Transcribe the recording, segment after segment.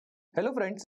Hello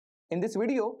friends, in this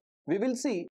video we will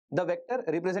see the vector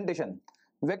representation.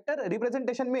 Vector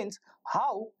representation means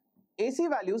how AC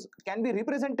values can be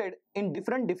represented in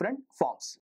different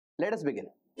forms. Let us begin.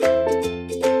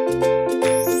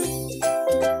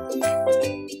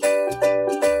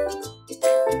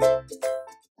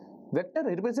 Vector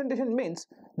representation means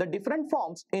the different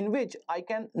forms in which I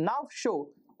can now show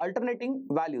alternating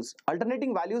values.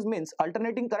 Alternating values means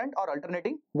alternating current or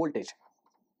alternating voltage.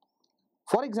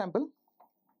 For example,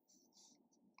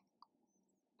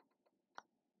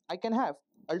 I can have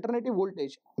alternative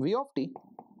voltage V of t.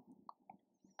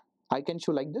 I can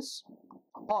show like this,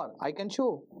 or I can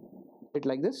show it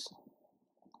like this,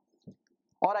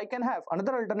 or I can have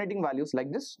another alternating values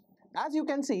like this. As you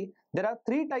can see, there are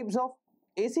three types of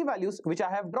AC values which I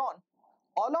have drawn.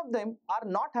 All of them are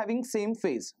not having same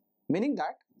phase, meaning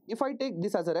that if I take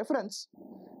this as a reference,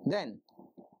 then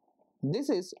this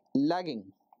is lagging.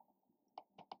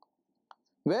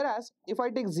 Whereas if I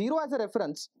take 0 as a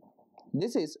reference,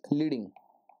 this is leading.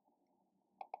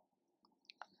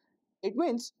 It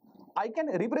means I can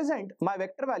represent my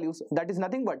vector values, that is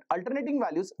nothing but alternating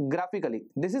values, graphically.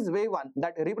 This is way one,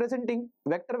 that representing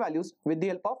vector values with the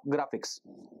help of graphics.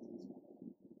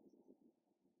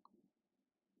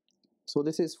 So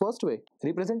this is first way,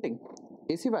 representing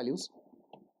AC values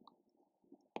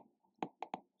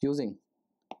using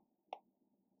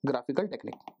graphical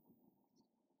technique.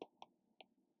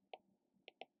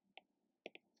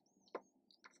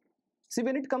 See,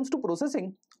 when it comes to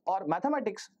processing or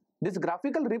mathematics, this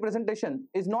graphical representation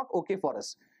is not okay for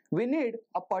us. We need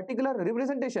a particular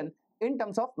representation in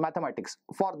terms of mathematics.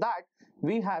 For that,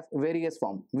 we have various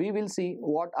forms. We will see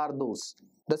what are those.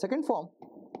 The second form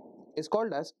is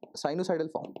called as sinusoidal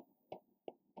form.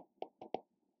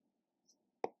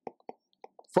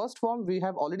 First form we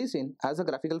have already seen as a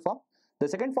graphical form. The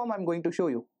second form I am going to show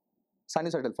you,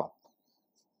 sinusoidal form.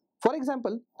 For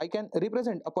example, I can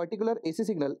represent a particular AC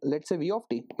signal, let's say V of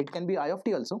t, it can be I of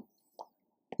t also.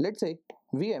 Let's say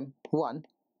Vm1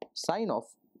 sine of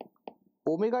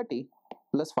omega t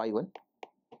plus phi 1,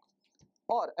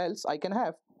 or else I can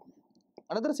have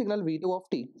another signal V2 of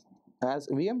t as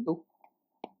Vm2,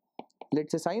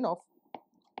 let's say sine of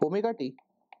omega t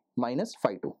minus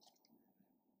phi 2.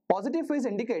 Positive phase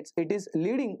indicates it is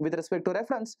leading with respect to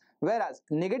reference, whereas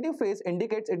negative phase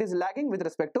indicates it is lagging with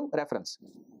respect to reference.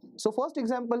 So first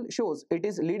example shows it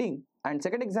is leading and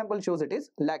second example shows it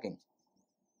is lagging.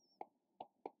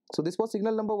 So this was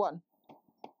signal number 1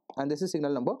 and this is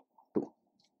signal number 2.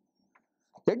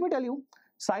 Let me tell you,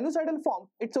 sinusoidal form,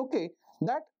 it's okay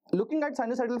that looking at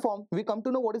sinusoidal form, we come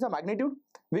to know what is a magnitude,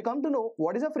 we come to know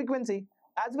what is a frequency,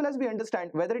 as well as we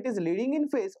understand whether it is leading in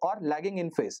phase or lagging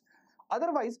in phase.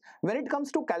 Otherwise, when it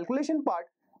comes to calculation part,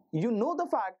 you know the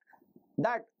fact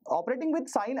that operating with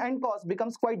sine and cos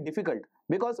becomes quite difficult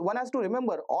because one has to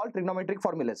remember all trigonometric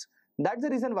formulas. That's the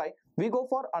reason why we go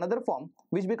for another form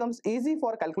which becomes easy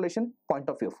for calculation point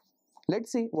of view.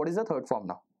 Let's see what is the third form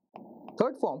now.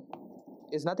 Third form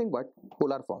is nothing but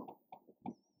polar form.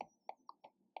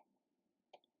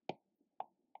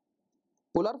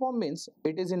 Polar form means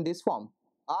it is in this form,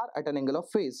 R at an angle of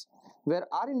phase, where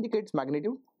R indicates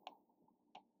magnitude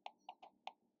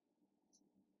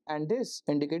and this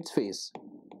indicates phase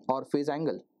or phase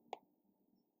angle.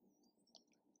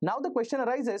 Now the question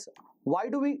arises, why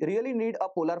do we really need a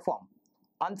polar form?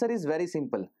 Answer is very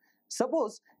simple.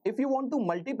 Suppose if you want to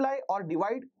multiply or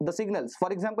divide the signals,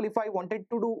 for example, if I wanted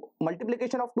to do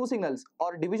multiplication of two signals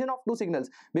or division of two signals,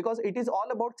 because it is all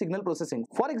about signal processing.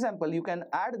 For example, you can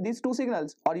add these two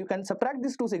signals or you can subtract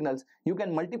these two signals, you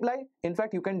can multiply, in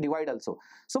fact you can divide also.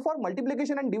 So for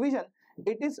multiplication and division,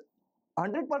 it is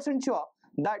 100% sure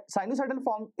that sinusoidal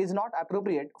form is not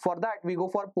appropriate. For that we go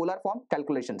for polar form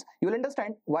calculations. You will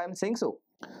understand why I am saying so.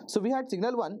 So we had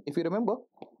signal 1, if you remember,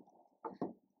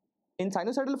 in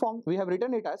sinusoidal form we have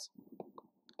written it as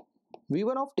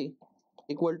V1 of t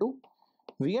equal to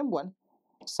Vm1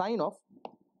 sine of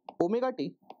omega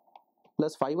t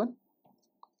plus phi 1,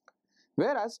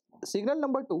 whereas signal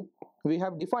number 2 we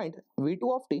have defined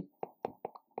V2 of t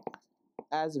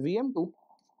as Vm2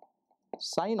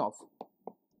 sine of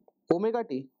omega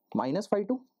t minus phi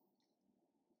 2.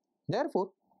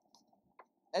 Therefore,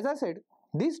 as I said,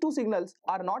 these two signals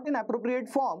are not in appropriate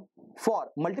form for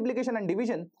multiplication and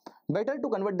division. Better to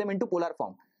convert them into polar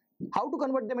form. How to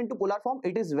convert them into polar form?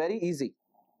 It is very easy.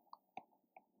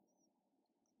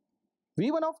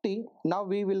 V1 of t, now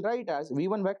we will write as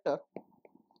V1 vector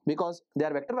because they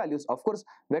are vector values. Of course,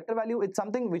 vector value is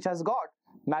something which has got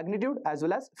magnitude as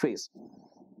well as phase.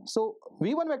 So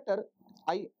V1 vector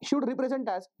I should represent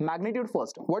as magnitude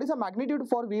first. What is the magnitude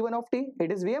for V1 of t?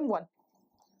 It is Vm1.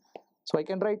 So I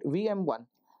can write Vm1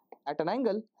 at an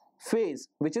angle phase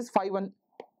which is phi 1.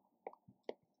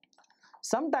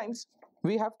 Sometimes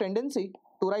we have tendency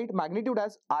to write magnitude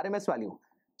as RMS value.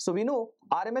 So we know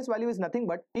RMS value is nothing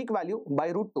but peak value by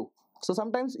root 2. So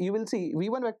sometimes you will see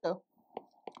V1 vector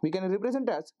we can represent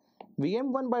as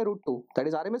Vm1 by root 2, that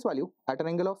is RMS value at an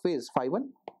angle of phase phi 1.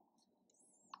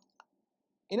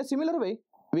 In a similar way,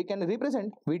 we can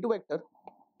represent V2 vector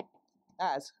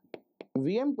as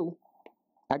Vm2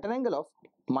 at an angle of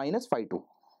minus phi 2,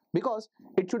 because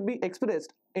it should be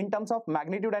expressed in terms of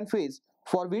magnitude and phase.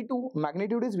 For V2,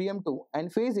 magnitude is Vm2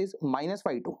 and phase is minus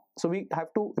phi 2. So we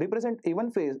have to represent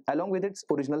even phase along with its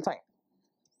original sign.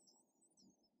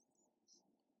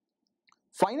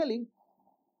 Finally,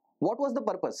 what was the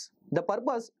purpose? The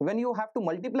purpose, when you have to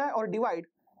multiply or divide,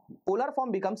 polar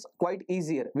form becomes quite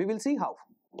easier. We will see how.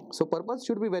 So purpose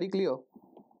should be very clear.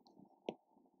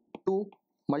 To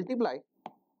multiply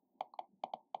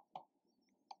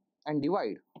and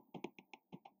divide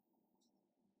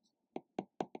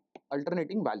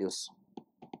alternating values.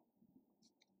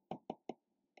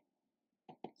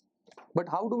 But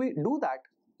how do we do that?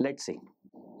 Let's see.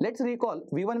 Let's recall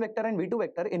V1 vector and V2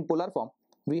 vector in polar form.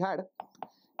 We had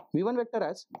V1 vector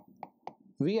as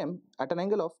Vm at an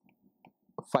angle of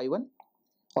phi 1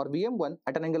 or Vm1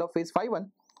 at an angle of phase phi 1,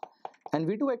 and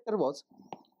V2 vector was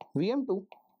Vm2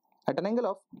 at an angle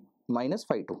of minus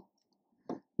phi 2.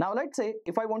 Now let's say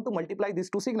if I want to multiply these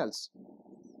two signals,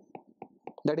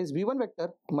 that is V1 vector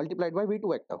multiplied by V2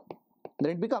 vector,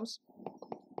 then it becomes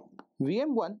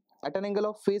Vm1 at an angle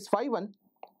of phase phi 1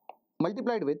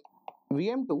 multiplied with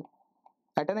Vm2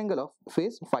 at an angle of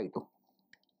phase phi 2.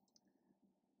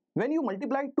 When you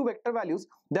multiply two vector values,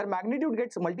 their magnitude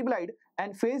gets multiplied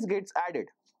and phase gets added.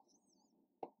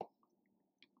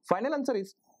 Final answer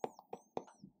is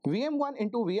Vm1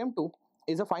 into Vm2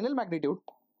 is a final magnitude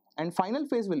and final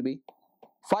phase will be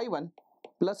phi 1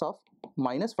 plus of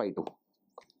minus phi 2.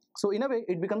 So in a way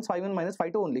it becomes phi 1 minus phi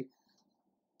 2 only.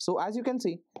 So as you can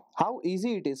see how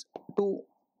easy it is to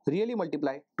really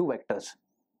multiply two vectors.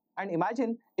 And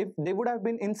imagine if they would have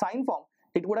been in sine form,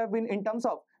 it would have been in terms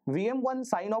of Vm1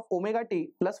 sine of omega t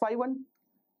plus phi 1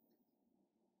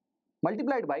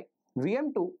 multiplied by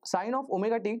Vm2 sine of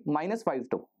omega t minus phi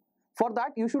 2. For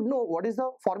that you should know what is the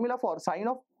formula for sine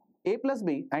of a plus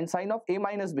b and sine of a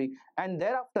minus b, and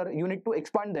thereafter you need to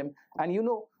expand them, and you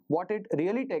know what it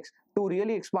really takes to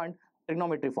really expand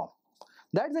trigonometry form.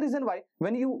 That's the reason why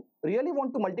when you really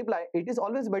want to multiply, it is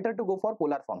always better to go for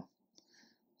polar form.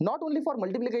 Not only for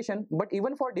multiplication but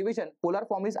even for division, polar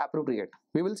form is appropriate.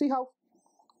 We will see how.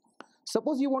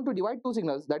 Suppose you want to divide two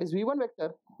signals, that is V1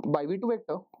 vector by V2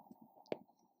 vector,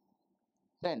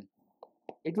 then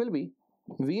it will be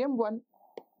Vm1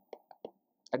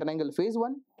 at an angle phase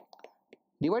 1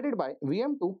 divided by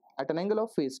Vm2 at an angle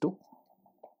of phase 2.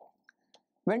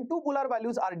 When two polar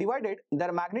values are divided,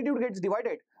 their magnitude gets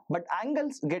divided but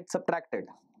angles get subtracted.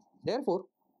 Therefore,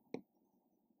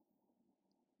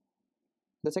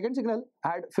 the second signal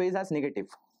had phase as negative.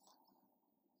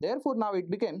 Therefore, now it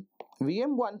became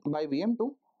Vm1 by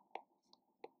Vm2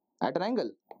 at an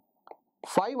angle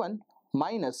phi 1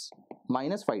 minus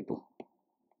phi 2.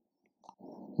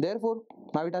 Therefore,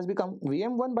 now it has become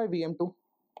Vm1 by Vm2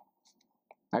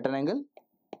 at an angle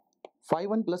phi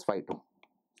 1 plus phi 2.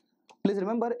 Please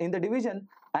remember, in the division,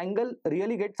 angle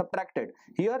really gets subtracted.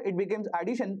 Here it becomes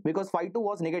addition because phi 2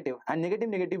 was negative and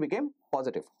negative became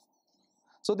positive.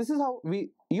 So this is how we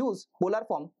use polar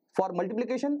form for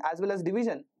multiplication as well as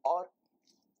division, or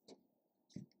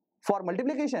for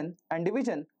multiplication and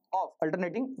division of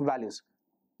alternating values.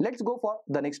 Let's go for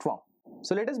the next form.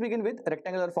 So let us begin with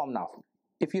rectangular form now.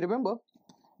 If you remember,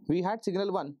 we had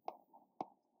signal 1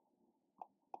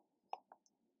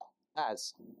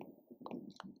 as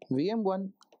Vm1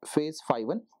 phase phi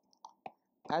 1,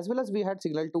 as well as we had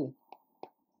signal 2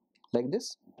 like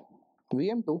this,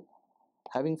 Vm2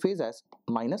 having phase as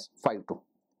minus phi 2.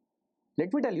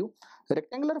 Let me tell you,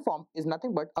 rectangular form is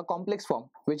nothing but a complex form,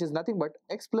 which is nothing but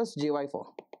x plus jy form,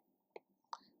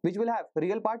 which will have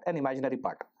real part and imaginary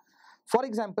part. For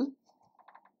example,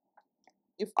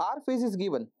 if r phase is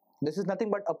given, this is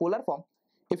nothing but a polar form.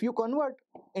 If you convert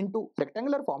into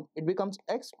rectangular form, it becomes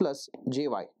x plus jy,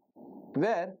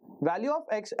 where value of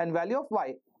x and value of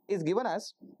y is given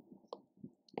as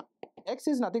x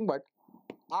is nothing but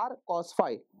r cos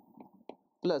phi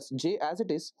plus j as it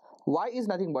is, y is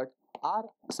nothing but r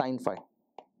sin phi.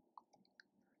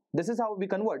 This is how we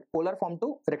convert polar form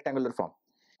to rectangular form.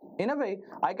 In a way,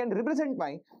 I can represent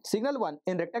my signal 1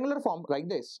 in rectangular form like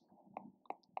this: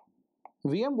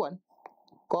 Vm1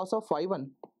 cos of phi 1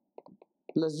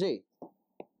 plus j,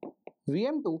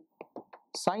 Vm2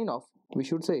 sine of, we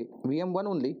should say Vm1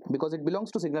 only because it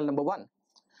belongs to signal number 1.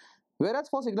 Whereas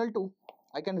for signal 2,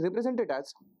 I can represent it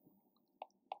as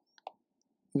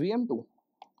Vm2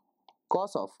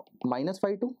 cos of minus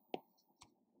phi 2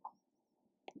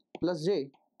 plus j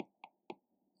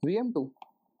Vm2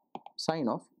 sine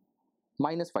of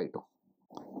minus phi 2.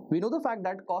 We know the fact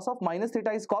that cos of minus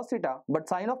theta is cos theta, but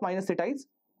sine of minus theta is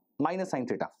minus sine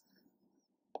theta.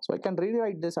 So I can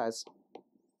rewrite this as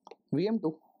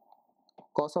Vm2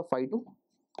 cos of phi 2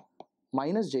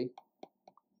 minus j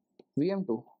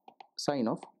Vm2 sine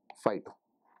of phi 2.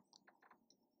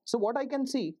 So what I can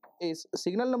see is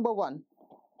signal number 1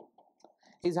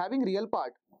 is having real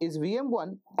part is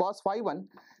Vm1 cos phi 1.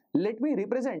 Let me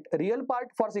represent real part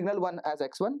for signal 1 as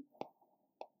x1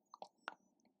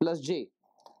 plus j.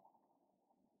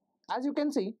 As you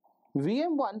can see,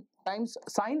 Vm1 times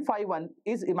sine phi 1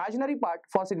 is imaginary part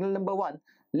for signal number 1.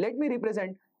 Let me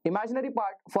represent imaginary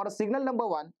part for signal number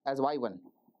 1 as y1.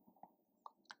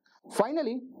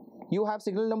 Finally, you have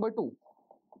signal number 2.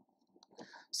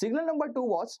 Signal number 2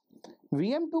 was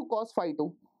Vm2 cos phi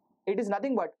 2. It is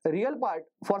nothing but real part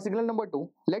for signal number 2.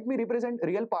 Let me represent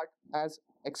real part as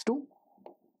x2.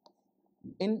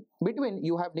 In between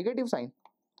you have negative sign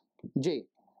j.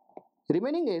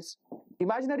 Remaining is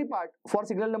imaginary part for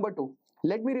signal number 2.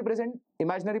 Let me represent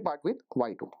imaginary part with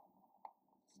y2.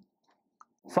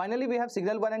 Finally, we have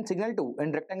signal 1 and signal 2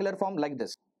 in rectangular form like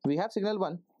this. We have signal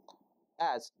 1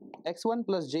 as x1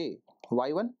 plus j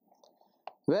y1,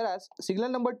 whereas signal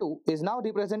number 2 is now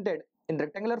represented in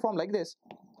rectangular form like this,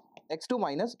 x2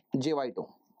 minus jy2.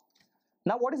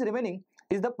 Now what is remaining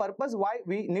is the purpose why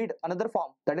we need another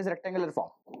form, that is rectangular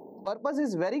form. Purpose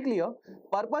is very clear.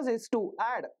 Purpose is to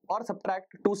add or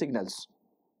subtract two signals.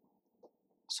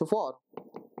 So for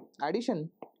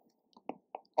addition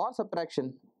or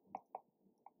subtraction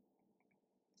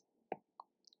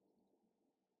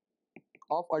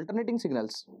of alternating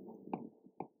signals,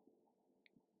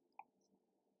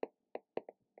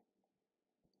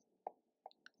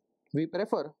 we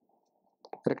prefer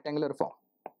rectangular form.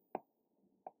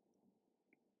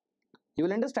 You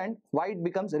will understand why it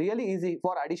becomes really easy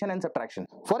for addition and subtraction.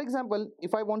 For example,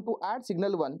 if I want to add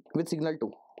signal 1 with signal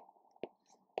 2,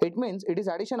 it means it is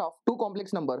addition of two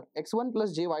complex number x1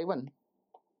 plus jy1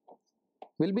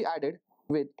 will be added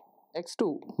with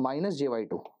x2 minus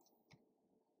jy2.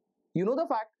 You know the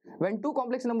fact, when two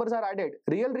complex numbers are added,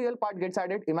 real part gets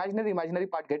added, imaginary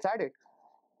part gets added.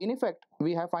 In effect,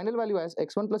 we have final value as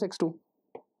x1 plus x2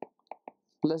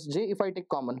 plus j. If I take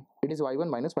common, it is y1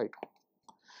 minus y2.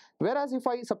 Whereas if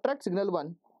I subtract signal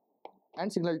 1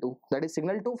 and signal 2, that is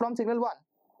signal 2 from signal 1,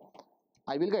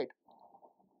 I will get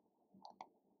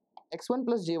x1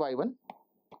 plus jy1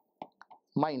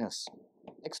 minus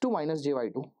x2 minus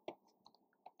jy2,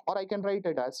 or I can write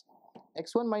it as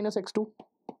x1 minus x2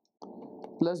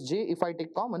 plus j. If I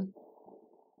take common,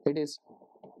 it is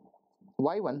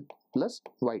y1 plus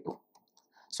y2.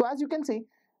 So as you can see,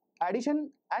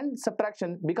 addition and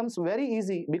subtraction becomes very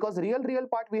easy because real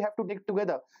part we have to take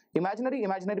together, imaginary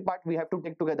part we have to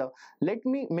take together. Let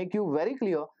me make you very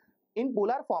clear, in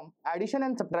polar form addition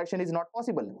and subtraction is not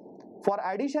possible. For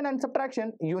addition and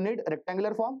subtraction you need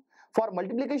rectangular form. For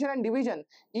multiplication and division,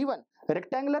 even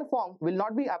rectangular form will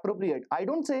not be appropriate. I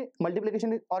don't say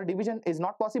multiplication or division is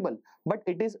not possible, but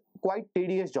it is quite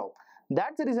tedious job.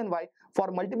 That's the reason why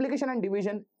for multiplication and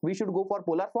division we should go for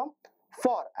polar form.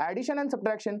 For addition and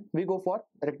subtraction, we go for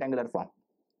rectangular form.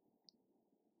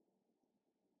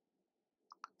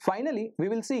 Finally, we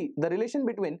will see the relation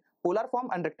between polar form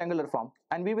and rectangular form,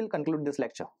 and we will conclude this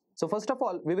lecture. So first of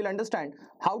all, we will understand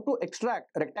how to extract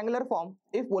rectangular form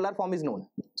if polar form is known.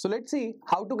 So let's see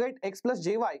how to get x plus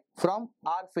jy from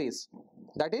R phase.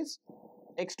 That is,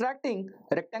 extracting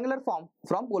rectangular form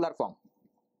from polar form.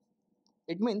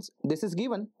 It means this is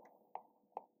given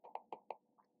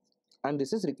and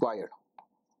this is required.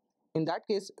 In that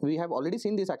case, we have already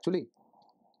seen this actually.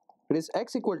 It is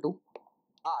x equal to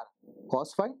r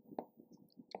cos phi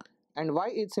and y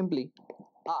is simply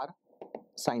r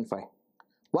sin phi.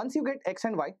 Once you get x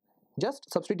and y,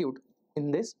 just substitute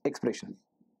in this expression.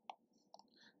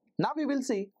 Now we will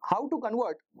see how to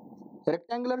convert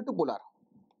rectangular to polar.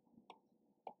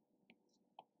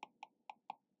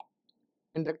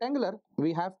 In rectangular,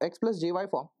 we have x plus jy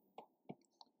form,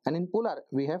 and in polar,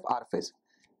 we have R phase.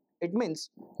 It means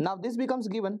now this becomes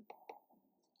given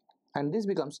and this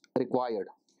becomes required.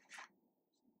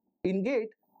 In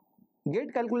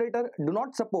GATE calculator do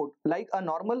not support like a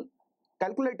normal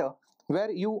calculator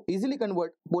where you easily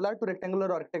convert polar to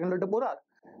rectangular or rectangular to polar.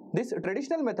 This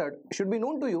traditional method should be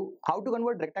known to you, how to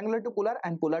convert rectangular to polar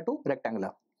and polar to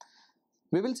rectangular.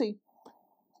 We will see.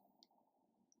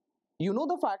 You know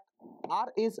the fact r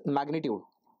is magnitude.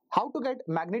 How to get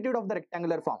magnitude of the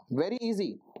rectangular form? Very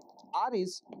easy. R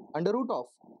is under root of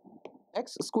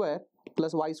x square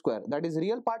plus y square, that is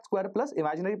real part square plus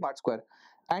imaginary part square.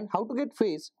 And how to get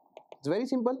phase? It's very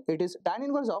simple. It is tan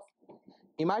inverse of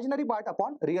imaginary part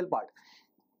upon real part.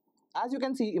 As you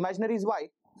can see, imaginary is y,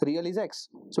 real is x,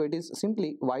 so it is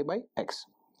simply y by x.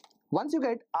 Once you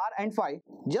get r and phi,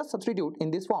 just substitute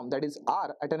in this form, that is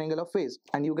r at an angle of phase,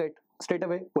 and you get straight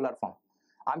away polar form.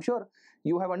 I'm sure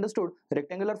you have understood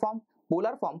rectangular form,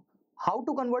 polar form, how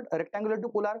to convert rectangular to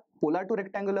polar, polar to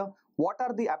rectangular, what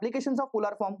are the applications of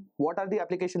polar form, what are the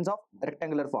applications of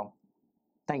rectangular form.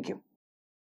 Thank you.